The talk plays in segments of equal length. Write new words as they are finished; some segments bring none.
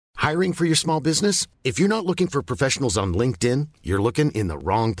Hiring for your small business? If you're not looking for professionals on LinkedIn, you're looking in the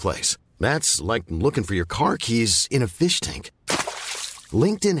wrong place. That's like looking for your car keys in a fish tank.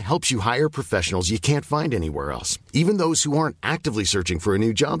 LinkedIn helps you hire professionals you can't find anywhere else, even those who aren't actively searching for a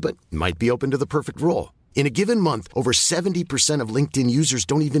new job but might be open to the perfect role. In a given month, over 70% of LinkedIn users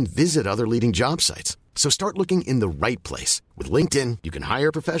don't even visit other leading job sites. So start looking in the right place. With LinkedIn, you can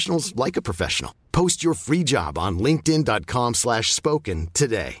hire professionals like a professional. Post your free job on linkedin.com/spoken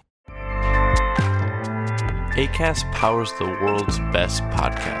today. Acast powers the world's best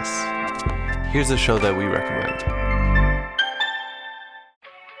podcasts. Here's a show that we recommend.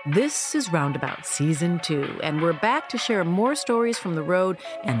 This is Roundabout Season 2, and we're back to share more stories from the road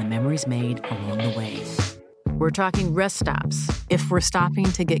and the memories made along the way. We're talking rest stops, if we're stopping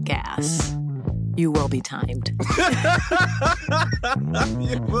to get gas. You will be timed.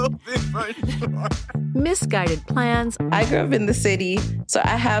 You will be for sure. Misguided plans. I grew up in the city, so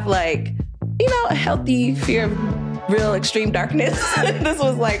I have a healthy fear of real extreme darkness. This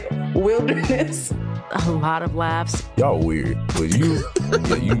was like wilderness. A lot of laughs. Y'all weird, but you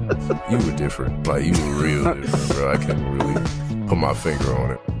were different. Like, you were real different, bro. I can't really put my finger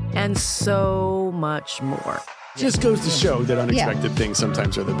on it. And so much more. Just goes to show that unexpected things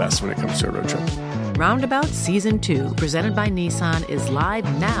sometimes are the best when it comes to a road trip. Roundabout Season 2, presented by Nissan, is live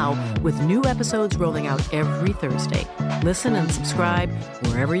now with new episodes rolling out every Thursday. Listen and subscribe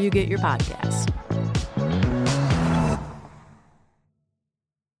wherever you get your podcasts.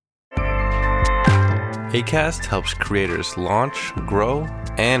 Acast helps creators launch, grow,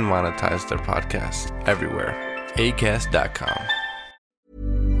 and monetize their podcasts everywhere. Acast.com.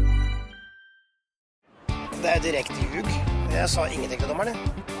 Det direkte ljug. Jeg sa ingenting til dommeren.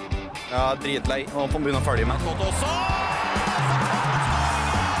 Ja, dritlei. Og på bunn av ferdig med.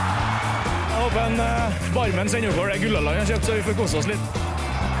 Jeg håper barmen sender for det gullallag jeg har kjøpt, så vi får kose oss litt.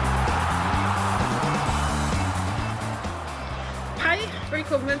 Hei,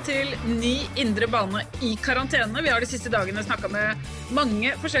 velkommen til ny indre bane i karantene. Vi har de siste dagene snakket med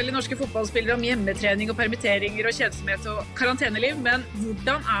mange forskjellige norske fotballspillere om hjemmetrening og permitteringer og kjedsomhet og karanteneliv, men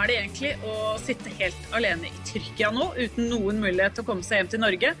hvordan det egentlig å sitte helt alene i Tyrkia nå, uten noen mulighet til å komme seg hjem til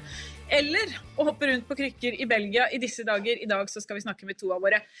Norge? Eller å hoppe rundt på krykker i Belgia i disse dager. I dag så skal vi snakke med to av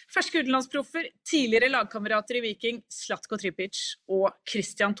våre ferske utenlandsproffer, tidligere lagkamerater i Viking, Zlatko Tripic og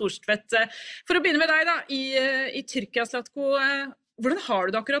Christian Torstvedt. For å begynne med deg da, i Tyrkia, Zlatko, hvordan har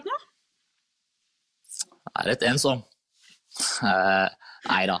du det akkurat nå? Jeg litt ensom.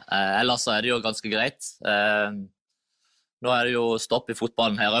 Neida, ellers er det jo ganske greit. Nå det jo stopp i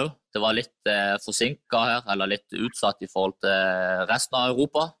fotballen her også. Det var litt forsinket her, eller litt utsatt i forhold til resten av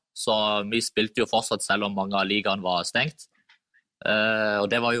Europa. Så vi spilte jo fortsatt selv om mange av ligaene var stengt. Og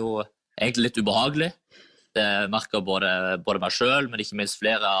det var jo egentlig litt ubehagelig. Det merker både meg selv, men ikke minst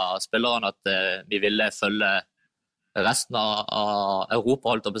flere av spillerne, at vi ville følge resten av Europa,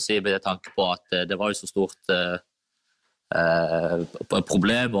 holdt jeg på å si, med tanke på at det var jo så stort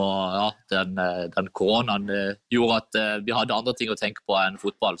problem, og ja, den koronaen gjorde at vi hadde andre ting å tenke på enn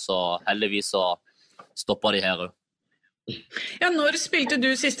fotball, så heldigvis så stoppet de her. Ja, når spilte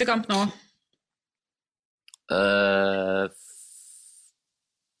du siste kamp nå? En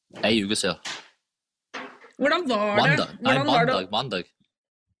uke siden. Hvordan var det? Mandag.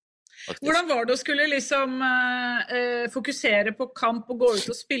 Faktisk. Hvordan var det å skulle liksom fokusere på kamp og gå ut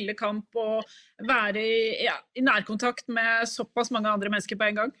og spille kamp og være i nærkontakt med såpass mange andre mennesker på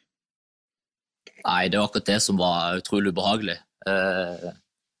en gang? Nei, det var akkurat det som var utrolig ubehagelig.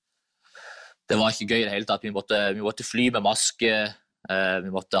 Det var ikke gøy i det hele tatt. Vi måtte fly med maske. Vi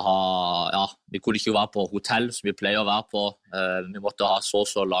kunne ikke være på hotell som vi pleier å være på. Vi måtte ha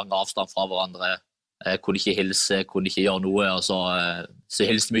så lang avstand fra hverandre. Kunne ikke hilse, kunne ikke gjøre noe. Og så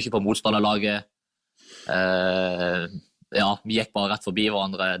hilste vi ikke på motstanderlaget. Vi gikk bare rett forbi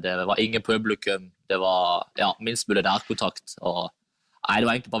hverandre. Det var ingen publikum. Det var minst mulig nærkontakt. Det var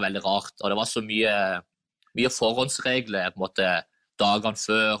egentlig bare veldig rart. Og det var så mye forhåndsregler på en måte dagene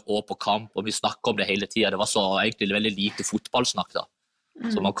før og på kamp, og vi snakket om det hele tiden. Det var så egentlig veldig lite fotballsnakk da.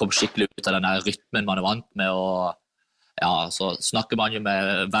 Så man kom skikkelig ut av denne rytmen man vant med, og så snakker man jo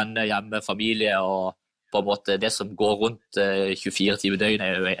med venner hjemme, familie, og på en måte det som går rundt 24 timer døgn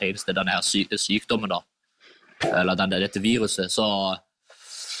jo eneste denne her sykdommen da, eller dette viruset. Så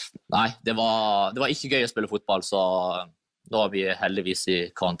nei, det var ikke gøy å spille fotball, så nå vi heldigvis i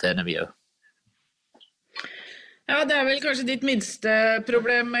karantene vi også. Ja, det vel kanskje ditt minste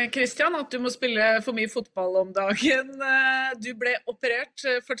problem, Christian, at du må spille for mye fotball om dagen. Du ble operert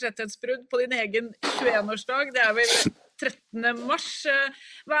for tretthetsbrudd på din egen 21-årsdag. Det vel 13. mars.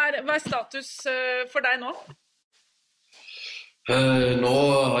 Hva status for deg nå? Nå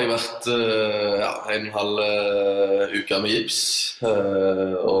har jeg vært 1,5 uker med gips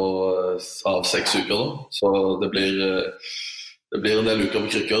og av 6 uker da. Så det blir en del uker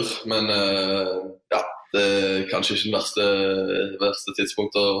med krykker, men det kanskje ikke det verste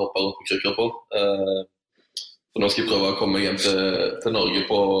tidspunktet å hoppe rundt på krykker på. Så nå skal jeg prøve å komme hjem til Norge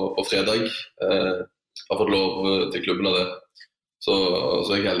på fredag. Jeg har fått lov til klubben av det. Så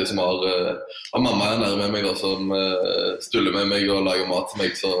jeg er heldig som har mamma her nede med meg da, som stuller med meg og lager mat til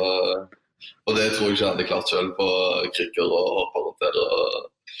meg. Og det tror jeg ikke jeg hadde klart selv på krykker og hoppe rundt der og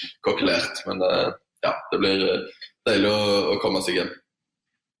kokkelert. Men det blir deilig å komme seg hjem.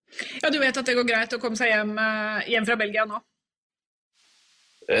 Ja, du vet at det går greit å komme seg hjem fra Belgia nå?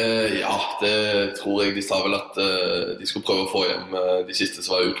 Ja, det tror jeg. De sa vel at de skulle prøve å få hjem de siste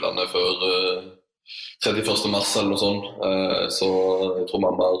som var i utlandet før 31. mars eller noe sånt. Så jeg tror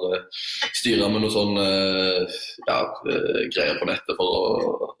mamma har styret med noe sånn greier på nettet for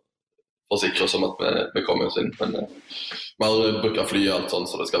å forsikre oss om at vi kommer oss inn. Men vi har brukt fly og alt sånt,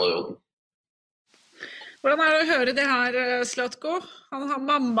 så det skal være i orden. Hvordan det å høre det her, Zlatko? Han har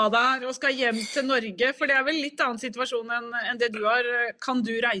mamma der og skal hjem til Norge, for det vel litt annen situasjon enn det du har. Kan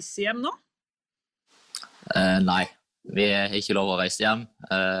du reise hjem nå? Nei, vi har ikke lov å reise hjem.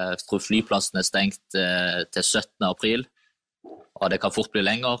 Jeg tror flyplassen stengt til 17. april, og det kan fort bli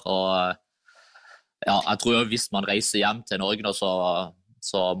lenger. Og jeg tror hvis man reiser hjem til Norge nå,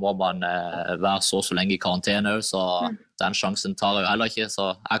 så må man være så lenge i karantene, så den sjansen tar jeg jo heller ikke. Så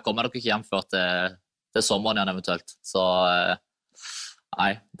jeg kommer nok ikke hjem før til sommeren igjen eventuelt. Så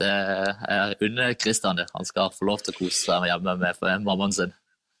nei, det er under Christian det. Han skal få lov til å kose seg hjemme med mammaen sin.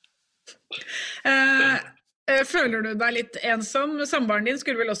 Føler du deg litt ensom? Samboeren din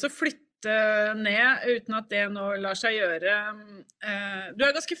skulle vel også flytte ned uten at det nå lar seg gjøre. Du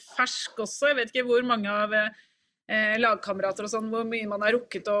er ganske fersk også. Jeg vet ikke hvor mange av lagkamerater og sånn, hvor mye man har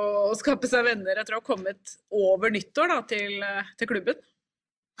rukket å skape seg venner etter å ha kommet over nyttår da, til klubben.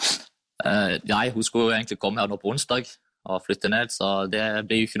 Nei, hun skulle jo egentlig komme her nå på onsdag og flytte ned, så det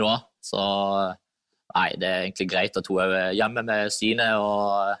blir jo ikke noe av. Så nei, det er egentlig greit at hun er hjemme med sine,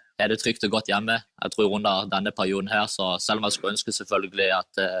 og er det trygt og godt hjemme. Jeg tror under denne perioden her, så selv om jeg skulle ønske selvfølgelig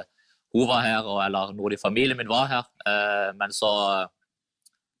at hun var her, eller noen i familien min var her, men så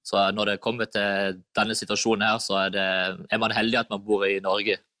når det kommer til denne situasjonen her, så er man heldig at man bor i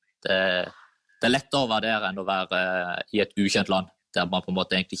Norge. Det er lettere å være der enn å være i et ukjent land, der man på en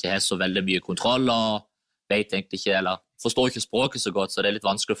måte egentlig ikke har så veldig mye kontroll, og vet egentlig ikke, eller forstår ikke språket så godt, så det er litt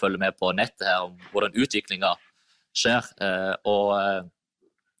vanskelig å følge med på nettet her om hvordan utviklingen skjer.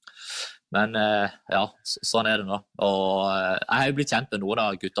 Men ja, sånn er det nå. Og jeg har jo blitt kjent med noen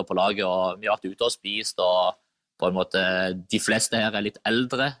av gutta på laget, og vi har vært ute og spist, og på en måte de fleste her er litt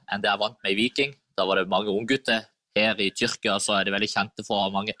eldre enn det jeg vant med i Viking. Da var det mange unggutter. Her i Tyrkia så er de veldig kjente for å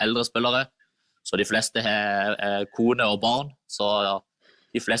ha mange eldre spillere. Så de fleste har kone og barn, så ja,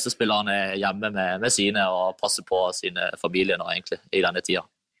 de fleste spillerne er hjemme med sine og passer på sine familier nå egentlig i denne tida.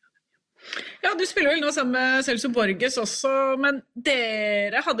 Ja, du spiller vel nå sammen med Celso Borges også, men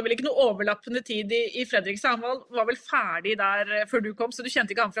dere hadde vel ikke noe overlappende tid i Fredrikstad. Han var vel ferdig der før du kom, så du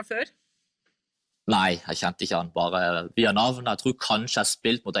kjente ikke han fra før? Nei, jeg kjente ikke han, bare via navn. Jeg tror kanskje jeg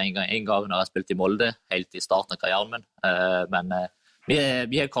spilte mot en gang når jeg spilte i Molde, helt i starten av karrieren min, men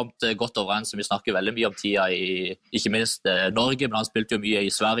vi har kommet godt overens, så vi snakker veldig mye om tida i, ikke minst Norge, men han spilte jo mye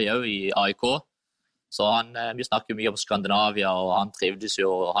i Sverige også, i AIK. Så vi snakker mye om Skandinavia, og han trivdes jo,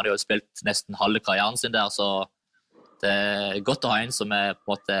 han har jo spilt nesten halve karrieren sin der, så det er godt å ha en som på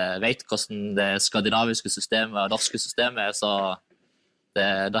en måte vet hvordan det skandinaviske systemet og norske systemet er, så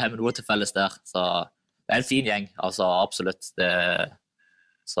da har vi noe til felles der. Så det er en fin gjeng, altså absolutt.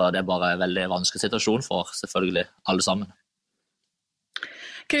 Så det er bare en veldig vanskelig situasjon for selvfølgelig alle sammen.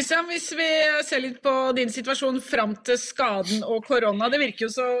 Christian, hvis vi ser litt på din situasjon frem til skaden og korona, det virker jo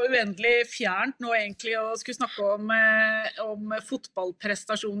så uendelig fjernt nå egentlig å skulle snakke om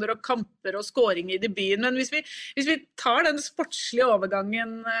fotballprestasjoner og kamper og scoring i debuten, men hvis vi tar den sportslige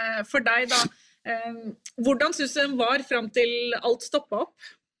overgangen for deg da, hvordan synes du den var frem til alt stoppet opp?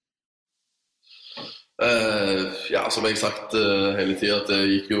 Ja, som jeg har sagt hele tiden, at det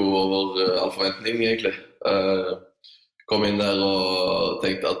gikk jo over all forventning egentlig. Kom inn der og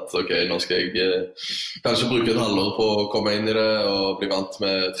tenkte at ok, nå skal jeg kanskje bruke et halvår på å komme inn i det og bli vant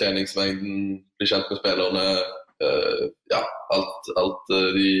med treningsmengden, bli kjent med spillerne, ja, alt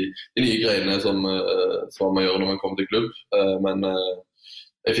de nye greiene som man gjør når man kommer til klubb. Men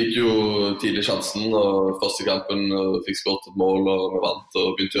jeg fikk jo tidlig sjansen, og første kampen fikk skåret et mål, og vi vant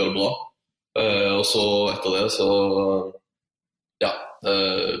og begynte å gjøre det bra. Og så etter det så, ja,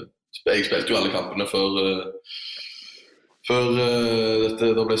 jeg spilte jo alle kampene før før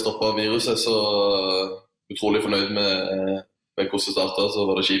dette da ble stoppet av viruset, så utrolig fornøyd med hvordan det startet, så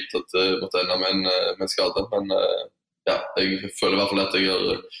var det kjipt at det måtte ende med en skade, men ja, jeg føler I hvert fall at jeg har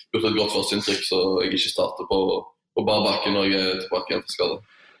gjort et godt førsteinntrykk, så jeg ikke starter på bare bakken når jeg tilbake igjen for skade.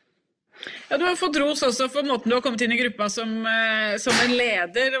 Ja, du har fått ros også for måten du har kommet inn I gruppa som en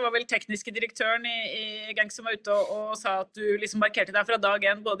leder. Det var vel tekniske direktøren I Genk som var ute og sa at du liksom markerte deg fra dag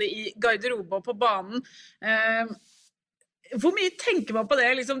 1, både I garderobe og på banen. Hvor mye tenker man på det?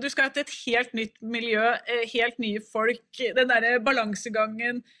 Liksom, du skal til et helt nytt miljø, helt nye folk, den der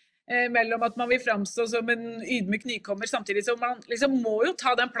balansegangen mellom at man vil fremstå som en ydmyk nykommer, samtidig som man liksom må jo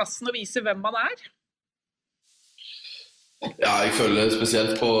ta den plassen og vise hvem man Ja, jeg føler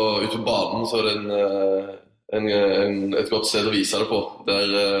spesielt ute på banen så det et godt sted å vise det på. Der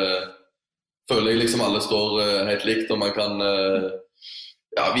føler jeg liksom alle står helt likt, og man kan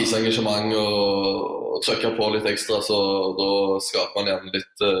vise engasjement og trykke på litt ekstra, så da skaper man gjerne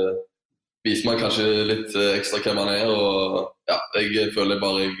litt, viser man kanskje litt ekstra hvem man og ja, jeg føler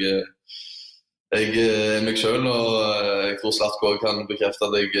bare jeg meg selv, og jeg tror Zlatko kan bekrefte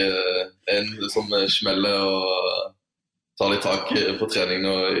at jeg en som smeller og tar litt tak på trening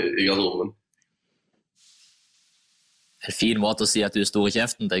og I garderoben. En fin måte å si at du stor I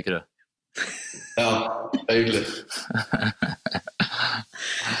kjeften, tenker du? Ja, egentlig.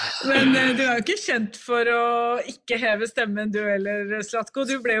 Men du jo ikke kjent for å ikke heve stemmen du eller Zlatko.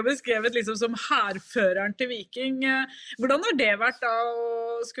 Du ble jo beskrevet liksom som hærføreren til Viking. Hvordan har det vært da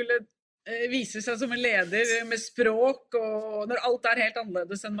å skulle vise seg som en leder med språk, og når alt helt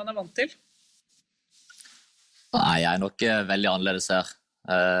annerledes enn man vant til? Nei, jeg nok veldig annerledes her.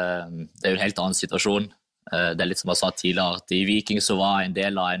 Det jo en helt annen situasjon. Det litt som jeg sa tidligere, at I Viking så var jeg en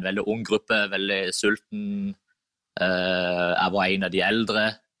del av en veldig ung gruppe, veldig sulten. Jeg var en av de eldre,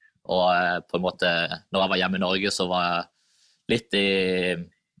 og på en måte, når jeg var hjemme I Norge, så var jeg litt I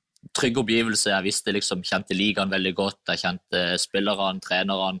trygge oppgivelser. Jeg visste liksom, kjente ligaen veldig godt, jeg kjente spillerne,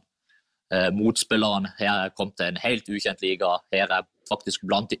 trenerne, motspillerne. Her jeg kom til en helt ukjent liga, her jeg faktisk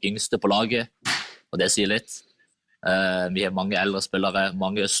blant de yngste på laget, og det sier litt. Vi har mange eldre spillere,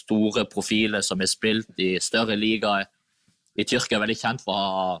 mange store profiler som spilt I større ligaer. I Tyrkia veldig kjent for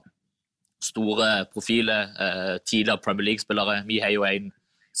å ha store profiler, tidligere Premier League-spillere. Vi har jo en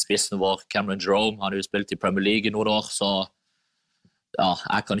spissen vår, Cameron Jerome, han har jo spilt I Premier League I noen år, så ja,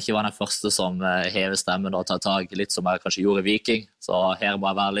 jeg kan ikke være den første som hever stemmen og tar tag, litt som jeg kanskje gjorde I Viking. Så her må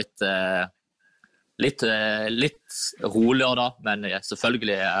jeg være litt roligere da, men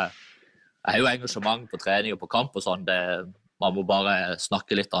selvfølgelig jeg har jo engasjement på trening og på kamp og sånn, man må bare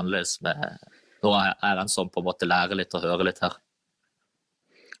snakke litt annerledes når jeg den som på en måte lærer litt og hører litt her.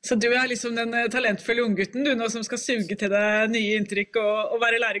 Så du liksom den talentfulle unggutten du nå som skal suge til deg nye inntrykk og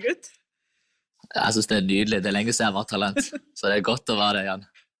være læregutt? Jeg synes det nydelig, det lenge siden jeg var talent, så det godt å være det igjen.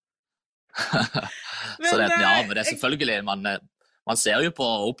 Så men det selvfølgelig, man ser jo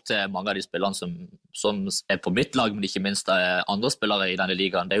opp til mange av de spillerne som på mitt lag, men ikke minst andre spillere I denne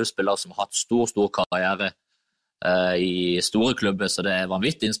ligaen. Det jo spillere som har hatt stor karriere I store klubber, så det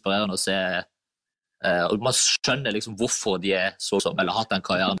vanvittig inspirerende å se. Og man skjønner liksom hvorfor de sånn, eller har hatt den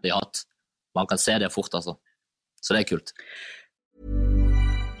karrieren de har hatt. Man kan se det fort, altså. Så det kult.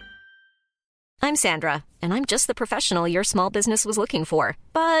 I'm Sandra, and I'm just the professional your small business was looking for.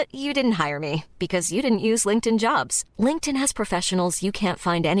 But you didn't hire me because you didn't use LinkedIn Jobs. LinkedIn has professionals you can't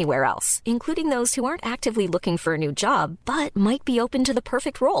find anywhere else, including those who aren't actively looking for a new job, but might be open to the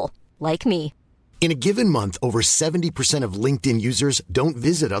perfect role, like me. In a given month, over 70% of LinkedIn users don't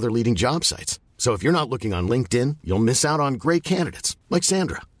visit other leading job sites. So if you're not looking on LinkedIn, you'll miss out on great candidates, like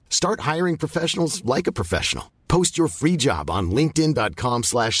Sandra. Start hiring professionals like a professional. Post your free job on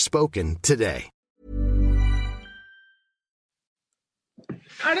linkedin.com/spoken today.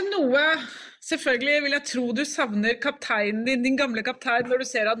 Det noe, selvfølgelig vil jeg tro du savner kapteinen din gamle kaptein når du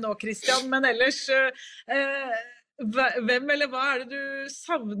ser han nå, Christian, men ellers, hvem eller hva det du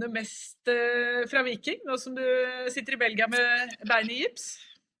savner mest fra Viking, nå som du sitter I Belgia med bein I gips?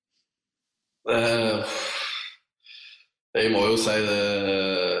 Jeg må jo si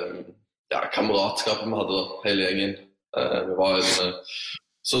det, kameratskapet vi hadde da, hele gjengen. Vi var en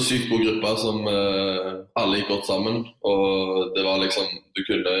så sykt god gruppe som alle gikk godt sammen, og det var liksom, du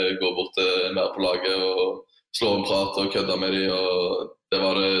kunne gå bort til mer på laget og slå en prat og kødde med dem, og det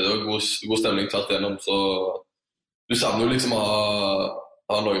var god stemning tvert igjennom, så du savner jo liksom å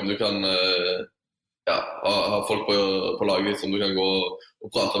ha noen du kan ha folk på laget som du kan gå og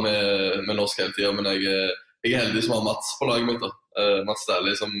prate med norsk hele tiden, men jeg heldig som har Mats på laget mitt da. Mats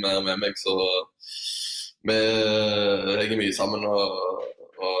Dæhlie som med meg, så vi henger mye sammen, og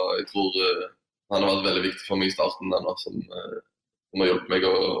jeg tror han har vært veldig viktig for meg I starten denne, som har hjulpet meg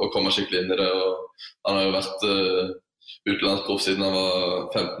å komme skikkelig inn I det, og han har jo vært utenlandsproff siden han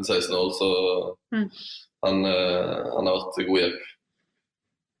var 15-16 år, så han har vært god hjelp.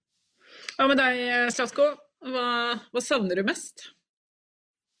 Ja, med deg, Slatko, hva savner du mest?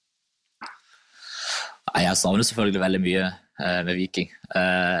 Jeg savner selvfølgelig veldig mye med Viking.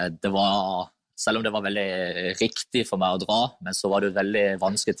 Selv om det var veldig riktig for meg å dra, men så var det et veldig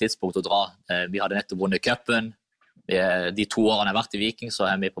vanskelig tidspunkt å dra. Vi hadde nettopp vunnet cupen. De 2 årene jeg har vært I Viking, så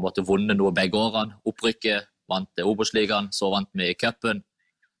har vi på en måte vunnet noe begge årene. Opprykket, vant Obos-ligaen, så vant vi cupen.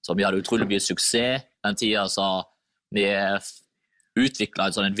 Så vi hadde utrolig mye suksess den tiden, så vi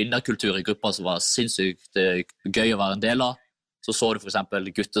utviklet en vinnerkultur I gruppa som var sinnssykt gøy å være en del av. Så du for eksempel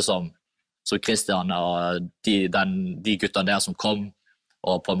gutter som Christian og de guttene der som kom,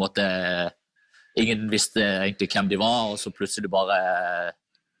 og på en måte ingen visste egentlig hvem de var, og så plutselig bare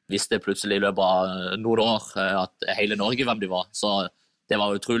visste plutselig I løpet av noen år at hele Norge hvem de var. Så det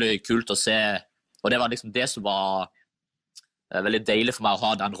var utrolig kult å se, og det var liksom det som var veldig deilig for meg å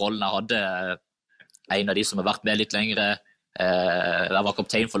ha den rollen jeg hadde. En av de som har vært med litt lengre, jeg var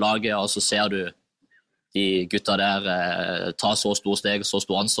kaptein for laget, og så ser du de gutta der ta så stor steg, så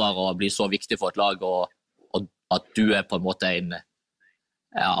stor ansvar og bli så viktig for et lag, og at du på en måte en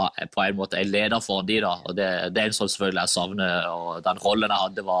leder for de da, og det en sånn selvfølgelig jeg savner, og den rollen jeg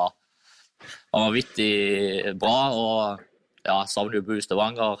hadde var vittig bra, og savner jo å bo I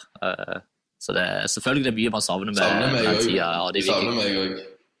Stavanger, så det selvfølgelig mye man savner med den tiden jeg hadde I Viking. Savner meg også.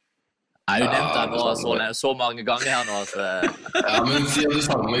 Jeg har jo nevnt den så mange ganger her nå. Ja, men sier du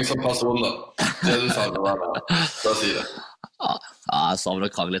savner meg som person da? Sier du savner meg da? Da sier det. Ja, jeg savner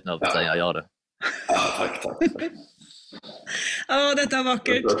å krangle litt når jeg gjør det. Ja, takk. Dette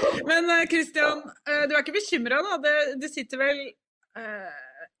vakkert. Men Christian, du ikke bekymret da? Du sitter vel...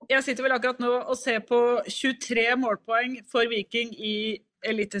 Jeg sitter vel akkurat nå og ser på 23 målpoeng for Viking I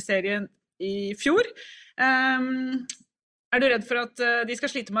Eliteserien I fjor. Du redd for at de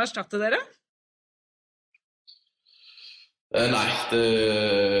skal slite med å erstatte dere? Nei,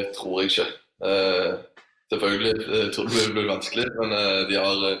 det tror jeg ikke. Selvfølgelig tror jeg det blir vanskelig, men de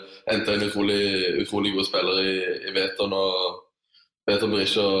har hentet en utrolig gode spillere I Veton og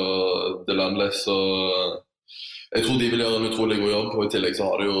Berisha og Delanles, og jeg tror de vil gjøre en utrolig god jobb, og I tillegg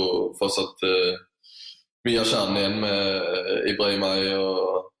så har de jo fortsatt mye av kjernen igjen med Ibrahimai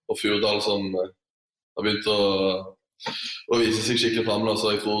og Fjordal som har begynt å vise seg skikkelig frem nå,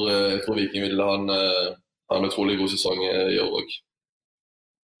 så jeg tror Viking vil ha en utrolig god sesong I år også.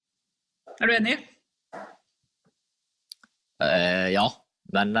 Du enig? Ja,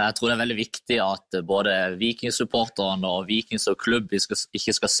 men jeg tror det veldig viktig at både Viking-supporterne og Viking som klubb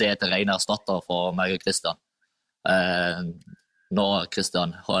ikke skal se etter rene erstatter for meg og Christian. Nå,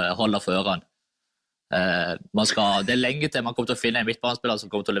 Christian, holder for ørene. Det lenge til man kommer til å finne en midtbanespiller som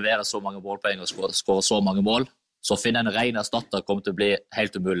kommer til å levere så mange målpoeng og skåre så mange mål, så å finne en ren erstatter kommer til å bli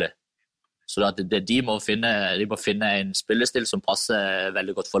helt umulig. Så de må finne en spillestil som passer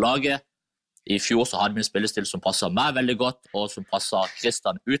veldig godt for laget. I fjor så hadde vi en spillestil som passer meg veldig godt, og som passer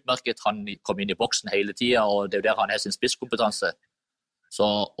Christian utmerket. Han kom inn I boksen hele tiden, og det jo der han har sin spisskompetanse. Så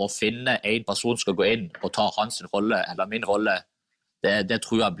å finne en person som skal gå inn og ta hans rolle, eller min rolle, det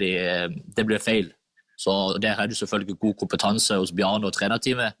tror jeg blir feil. Så der har du selvfølgelig god kompetanse hos Bjarne og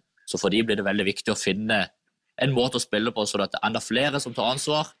trenerteamet, så for de blir det veldig viktig å finne en måte å spille på, så det enda flere som tar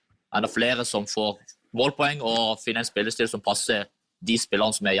ansvar, enda flere som får målpoeng, og finne en spillestil som passer de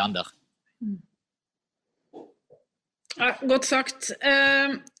spillerne som igjen der. Ja, godt sagt.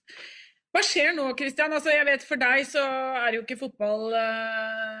 Hva skjer nå, Christian? Altså, jeg vet for deg så det jo ikke fotball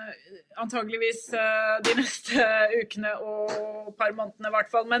antageligvis de neste ukene og par månedene I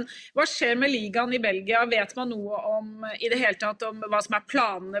hvert fall, men hva skjer med ligaen I Belgia? Vet man noe om I det hele tatt om hva som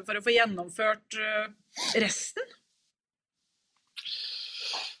planene for å få gjennomført resten?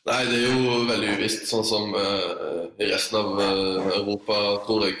 Nei, det jo veldig uvisst, sånn som I resten av Europa,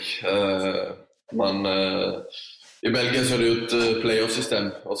 tror jeg. I Belgia så det jo et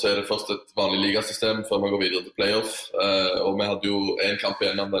playoff-system, og så det først et vanlig ligasystem før man går videre til playoff. Og vi hadde jo en kamp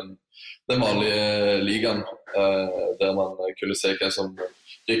igjennom den vanlige ligaen, der man kunne se hvem som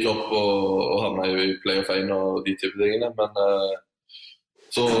gikk opp og havnet I playoff 1 og de type tingene. Men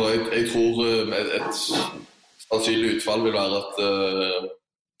så jeg tror et sannsynlig utfall vil være at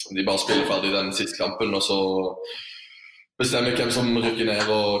de bare spiller ferdig den siste kampen, og så bestemmer hvem som rykker ned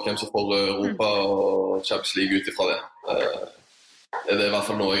og hvem som får Europa og Champions League ut ifra det. Det I hvert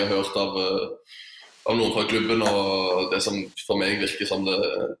fall noe jeg har hørt av noen fra klubben, og det som for meg virker som det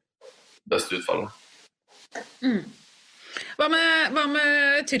beste utfallet. Hva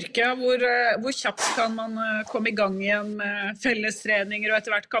med Tyrkia? Hvor kjapt kan man komme i gang igjen med fellestreninger og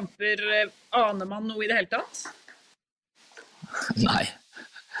etter hvert kamper? Aner man noe i det hele tatt? Nei,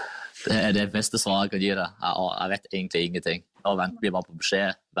 det det beste svaret jeg kan gi deg. Jeg vet egentlig ingenting. Nå venter vi bare på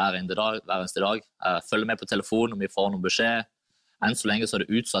beskjed hver eneste dag. Jeg følger med på telefonen om vi får noen beskjed. Enn så lenge så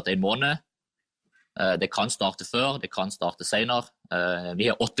det utsatt en måned. Det kan starte før, det kan starte senere. Vi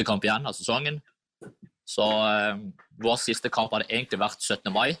har 8 kamp igjen av sesongen. Så vår siste kamp hadde egentlig vært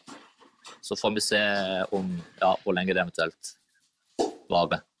 17. mai. Så får vi se om, hvor lenge det eventuelt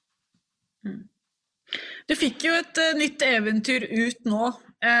varer. Du fikk jo et nytt eventyr ut nå,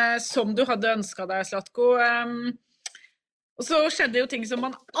 som du hadde ønsket deg, Zlatko. Og så skjedde jo ting som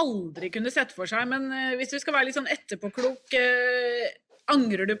man aldri kunne sett for seg, men hvis du skal være litt sånn etterpåklok,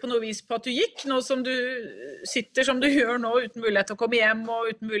 angrer du på noe vis på at du gikk, nå som du sitter som du gjør nå, uten mulighet til å komme hjem og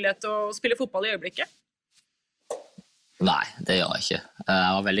uten mulighet til å spille fotball i øyeblikket? Nei, det gjør jeg ikke.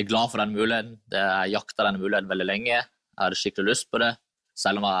 Jeg var veldig glad for den muligheten. Jeg jaktet den muligheten veldig lenge. Jeg hadde skikkelig lyst på det.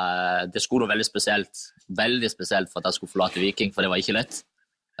 Selv om det skulle være veldig spesielt for at jeg skulle forlate Viking, for det var ikke lett.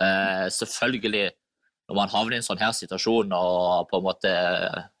 Selvfølgelig, når man havner i en sånn her situasjon, og på en måte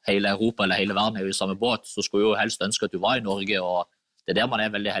hele Europa eller hele verden er jo i samme båt, så skulle jeg jo helst ønske at du var i Norge, og det der man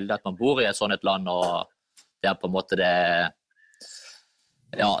er veldig heldig at man bor i et sånt et land, og det på en måte det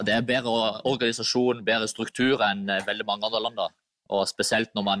bedre organisasjon, bedre struktur enn veldig mange andre land. Og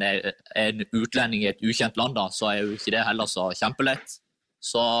spesielt når man er en utlending i et ukjent land, så jo ikke det heller så kjempelett.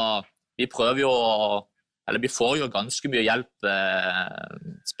 Så vi prøver jo, eller vi får jo ganske mye hjelp,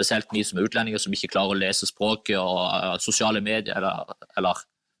 spesielt vi som er utlendinger som ikke klarer å lese språket og sosiale medier, eller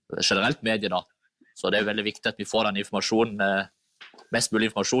generelt medier. Så det er veldig viktig at vi får den informasjonen, mest mulig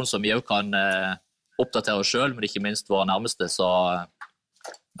informasjon som vi også kan oppdatere oss selv, men ikke minst våre nærmeste. Så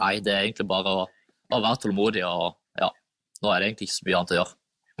nei, det er egentlig bare å være tålmodig, og nå er det egentlig ikke så mye annet å gjøre.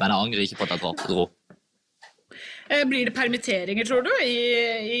 Men jeg angrer ikke på at jeg dro. Blir det permitteringer, tror du,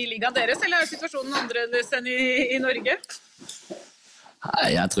 i ligaen deres, eller er situasjonen annerledes enn i Norge? Nei,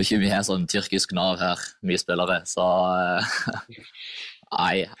 jeg tror ikke vi har sånn tyrkisk nav her, mye spillere, så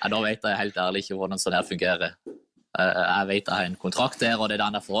nei, da vet jeg helt ærlig ikke hvordan sånn her fungerer. Jeg vet jeg har en kontrakt her, og det er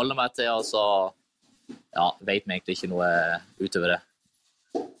den jeg forholder meg til, og så vet vi egentlig ikke noe utover det.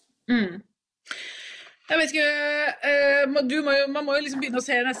 Jeg vet ikke, man må jo liksom begynne å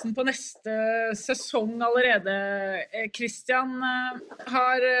se nesten på neste sesong allerede. Christian,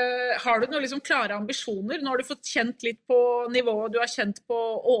 har du noen liksom klare ambisjoner? Nå har du fått kjent litt på nivået, du har kjent på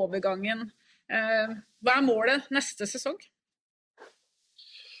overgangen. Hva er målet neste sesong?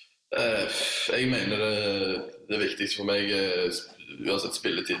 Jeg mener det viktigste for meg uansett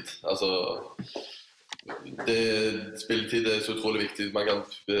spilletid. Spilletid er så utrolig viktig. Man kan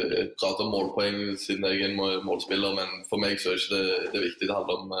prate om målpoeng siden jeg er en målspiller, men for meg så er ikke det viktig. Det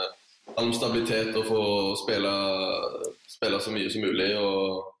handler om stabilitet og få spille så mye som mulig,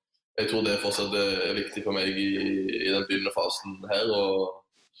 og jeg tror det fortsatt er viktig for meg i den begynnende fasen her, og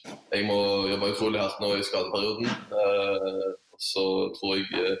jeg må jobbe utrolig hardt nå i skadeperioden. Så tror jeg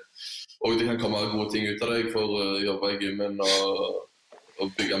og det kan komme gode ting ut av det. Jeg får jobbe i gymmen og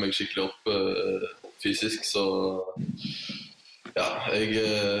bygge meg skikkelig opp fysisk, så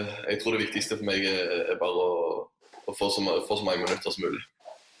jeg tror det viktigste for meg er bare å få så mange minutter som mulig.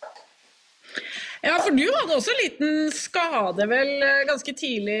 Ja, for du hadde også en liten skade vel ganske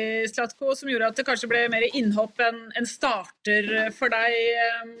tidlig, Zlatko, som gjorde at det kanskje ble mer innhopp enn starter for deg.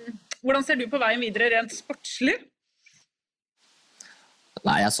 Hvordan ser du på veien videre rent sportslig?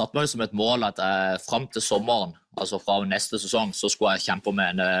 Nei, jeg satte meg som et mål at frem til sommeren, altså fra neste sesong, så skulle jeg kjempe med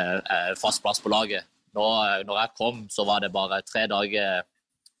en fast plass på laget. Når jeg kom, så var det bare 3 dager,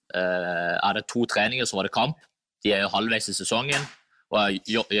 det 2 treninger, så var det kamp. De jo halvveis i sesongen, og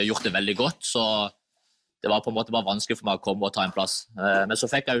jeg har gjort det veldig godt, så det var på en måte bare vanskelig for meg å komme og ta en plass. Men så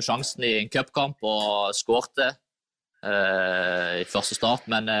fikk jeg jo sjansen i en cupkamp og skårte i første start,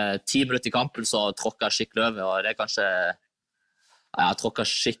 men 10 minutter i kampen så tråkket jeg skikkelig over, og det kanskje... Jeg tråkket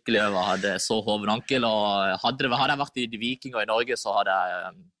skikkelig over, hadde så hoven ankel, og hadde jeg vært i Viking og i Norge, så hadde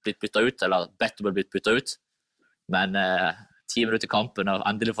jeg blitt byttet ut, eller bedt om å bli byttet ut. Men 10 minutter i kampen, og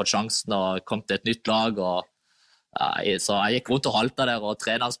endelig fått sjansen, og kom til et nytt lag, så jeg gikk rundt og haltet der, og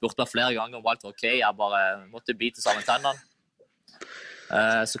treneren spurte meg flere ganger om alt var ok, jeg bare måtte bite sammen tennene.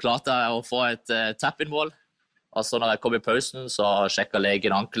 Så klarte jeg å få et tap-in-mål, og så når jeg kom i pausen, så sjekket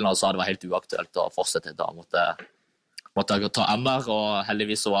legen ankelen, og sa det var helt uaktuelt å fortsette. Da måtte jeg ta MR, og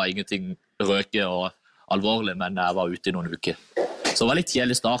heldigvis så var ingenting røke og alvorlig, men jeg var ute i noen uker. Så det var litt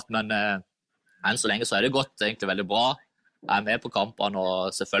kjedelig start, men enn så lenge så det gått egentlig veldig bra. er med på kampene,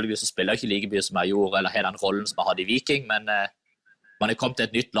 og selvfølgelig så spiller jeg ikke like mye som jeg gjorde, eller har den rollen som jeg hadde i Viking, men man er kommet til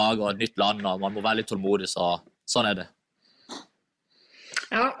et nytt lag og et nytt land, og man må være litt tålmodig, så sånn er det.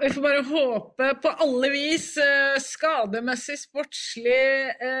 Ja, vi får bare håpe på alle vis, skademessig, sportslig,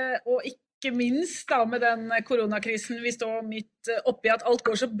 og ikke minst da med den koronakrisen vi står midt oppi, at alt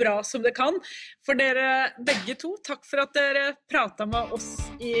går så bra som det kan. For dere begge to, takk for at dere pratet med oss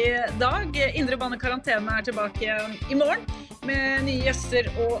i dag. Indre Bane Karantene er tilbake igjen i morgen med nye gjester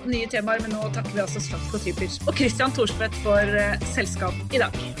og nye temaer, men nå takker vi altså Zlatko Tripic og Christian Thorstvedt for selskap i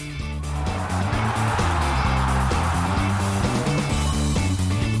dag.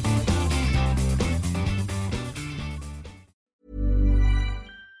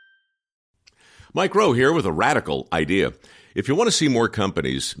 Mike Rowe here with a radical idea. If you want to see more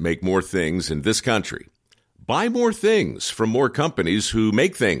companies make more things in this country, buy more things from more companies who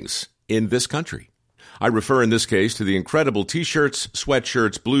make things in this country. I refer in this case to the incredible t-shirts,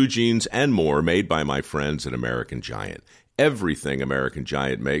 sweatshirts, blue jeans, and more made by my friends at American Giant. Everything American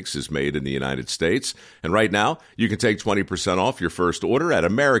Giant makes is made in the United States. And right now, you can take 20% off your first order at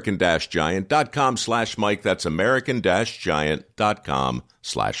american-giant.com/Mike. That's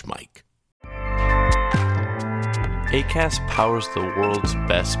american-giant.com/Mike. Acast powers the world's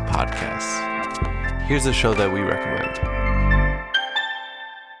best podcasts. Here's a show that we recommend.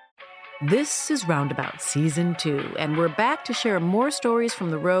 This is Roundabout Season 2, and we're back to share more stories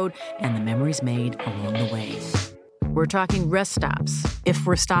from the road and the memories made along the way. We're talking rest stops, if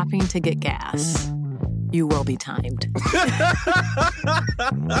we're stopping to get gas. You will be timed.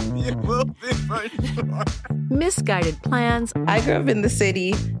 You will be for sure. Misguided plans. I grew up in the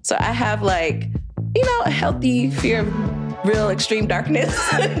city, so I have a healthy fear of real extreme darkness.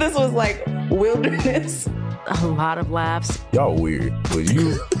 This was like wilderness. A lot of laughs. Y'all weird, but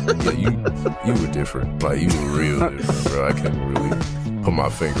you were different. Like, you were real different, bro. I can't really put my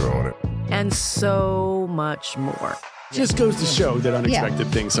finger on it. And so much more. Just goes to show that unexpected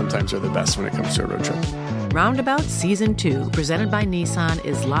things sometimes are the best when it comes to a road trip. Roundabout Season 2, presented by Nissan,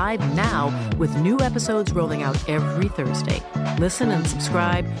 is live now with new episodes rolling out every Thursday. Listen and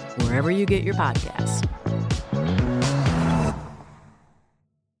subscribe wherever you get your podcasts.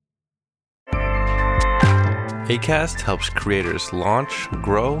 Acast helps creators launch,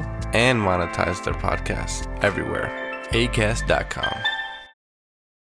 grow, and monetize their podcasts everywhere. Acast.com.